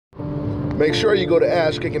Make sure you go to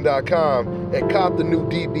AshKicking.com and cop the new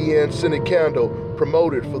DBN scented candle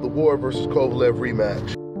promoted for the Ward versus Kovalev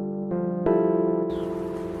rematch.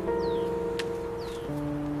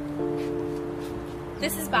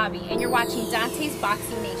 This is Bobby, and you're watching Dante's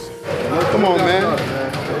Boxing Nation. Come on,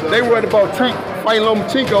 man. They worried about Tank fighting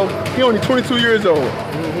Lomachenko. He only 22 years old.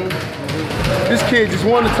 This kid just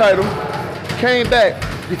won the title, came back,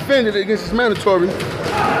 defended it against his mandatory,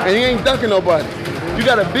 and he ain't ducking nobody. You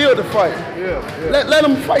gotta build the fight. Let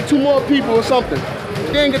him fight 2 more people or something.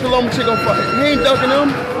 He ain't get the Lomachenko fight. He ain't ducking them.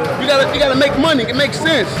 You gotta make money. It makes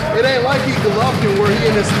sense. It ain't like he Golovkin where he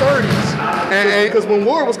in his 30s. Because when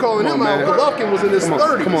Ward was calling him out, Golovkin was in his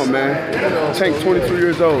 30s. Come on, man. You know, Tank 23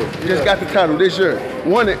 years old. Just got the title this year.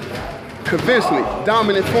 Won it convincingly,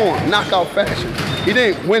 dominant form, knockout fashion. He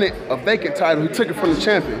didn't win it a vacant title. He took it from the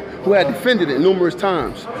champion, who had defended it numerous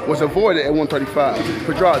times, was avoided at 135.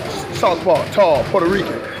 Pedrad, southpaw, tall, Puerto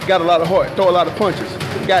Rican, got a lot of heart, throw a lot of punches.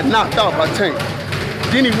 Got knocked out by Tank.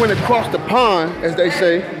 Then he went across the pond, as they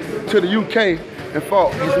say, to the UK and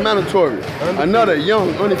fought his mandatory. Another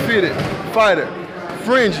young, undefeated fighter,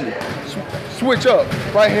 fringy, switch up,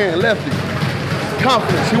 right hand, lefty.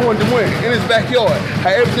 Confidence, he wanted to win in his backyard,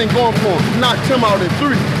 had everything going for him, knocked him out in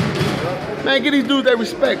 3. Man, get these dudes their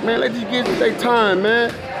respect, man. Let these kids their time,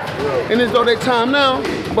 man. And it's though their time now,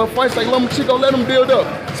 but fights like Lomachenko, let them build up.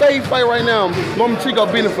 Say he fight right now, Lomachenko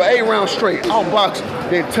beat him for 8 rounds straight, outboxing,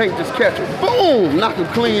 then Tank just catch him, boom, knock him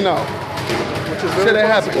clean out. Say that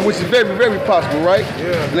happen, which is very, very possible, right?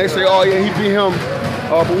 Yeah. And they say, oh yeah, he beat him,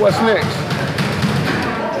 but what's next?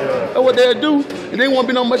 That's what they'll do, and they won't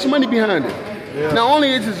be no much money behind it. Not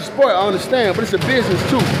only is it a sport, I understand, but it's a business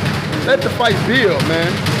too. Let the fight build,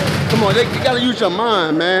 man. Come on, you gotta use your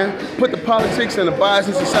mind, man. Put the politics and the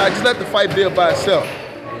biases aside. Just let the fight build by itself.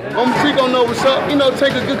 Lomachenko know what's up. You know,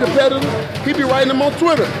 Tank a good competitor. He be writing him on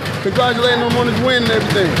Twitter, congratulating him on his win and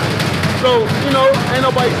everything. So, you know, ain't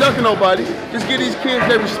nobody ducking nobody. Just give these kids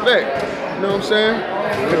their respect. You know what I'm saying?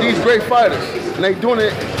 But these great fighters, and they doing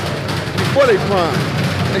it before they prime.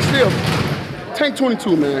 They still, Tank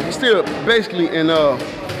 22, man. He's still basically in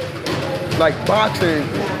like boxing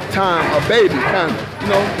time, a baby kind of. You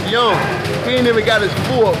know, young. He ain't even got his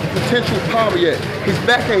full potential power yet. His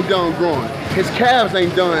back ain't done growing. His calves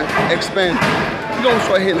ain't done expanding. He gonna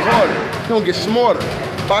start hitting harder. He gonna get smarter.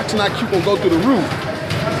 Boxing IQ gonna go through the roof.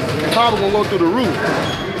 Power gonna go through the roof.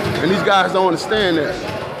 And these guys don't understand that.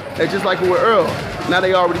 They just like it with Earl. Now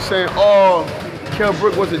they already saying, oh, Kell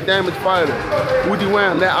Brook was a damaged fighter. Woody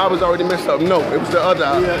Wham, that eye was already messed up. No, it was the other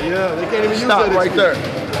eye. Yeah, they can't even use Stop that right there.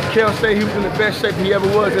 Kell said he was in the best shape he ever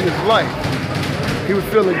was in his life. He was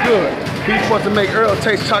feeling good. He was supposed to make Earl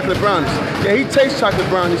taste chocolate brownies. Yeah, he tastes chocolate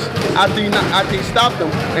brownies after he stopped him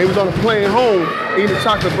and he was on the plane home eating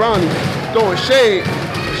chocolate brownies, throwing shade,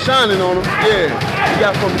 shining on him. Yeah, he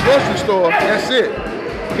got from the grocery store. That's it.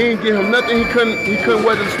 He didn't give him nothing he couldn't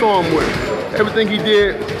weather the storm with. Everything he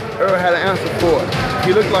did, Earl had an answer for it.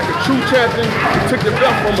 He looked like a true champion. He took the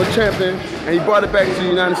belt from a champion and he brought it back to the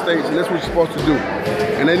United States, and that's what you're supposed to do.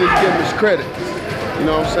 And they need to give him his credit. You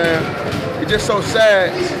know what I'm saying? It's just so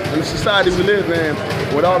sad in the society we live in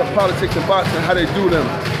with all the politics and boxing, how they do them.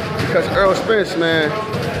 Because Earl Spence, man,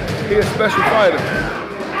 he a special fighter.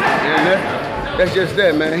 And that's just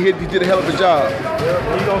that, man. He did a hell of a job.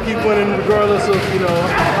 Yeah, he's gonna keep winning regardless of, you know,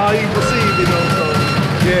 how he's perceived, you know. So.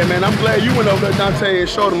 Yeah, man, I'm glad you went over there, Dante, and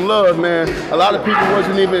showed him love, man. A lot of people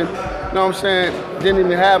wasn't even, you know what I'm saying, didn't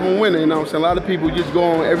even have him winning, you know what I'm saying? A lot of people just go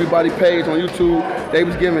on everybody's page on YouTube. They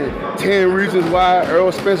was giving 10 reasons why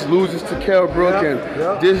Earl Spence loses to Kell Brook and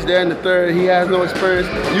this, that, and the third. He has no experience.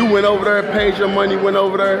 You went over there, paid your money, went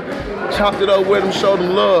over there, chopped it up with him, showed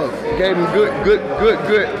him love, gave him good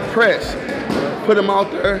press. Put him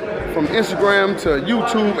out there from Instagram to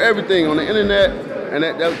YouTube, everything on the internet. And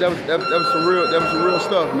that was some real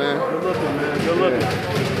stuff, man. Good looking, man. Good looking.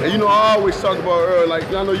 Yeah. And you know, I always talk about Earl. Like,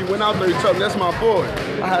 I know you went out there, you told me that's my boy.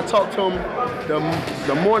 I had talked to him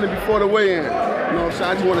the morning before the weigh-in. You know what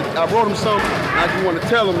I'm saying? I wrote him something. I just want to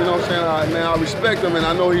tell him, you know what I'm saying? Man, I respect him, and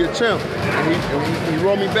I know he's a champ. And he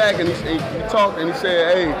wrote me back, and he talked, and he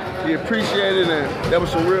said, hey, he appreciated it, and that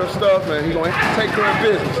was some real stuff, and he's gonna take care of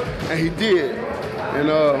business, and he did. And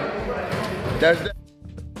that's that.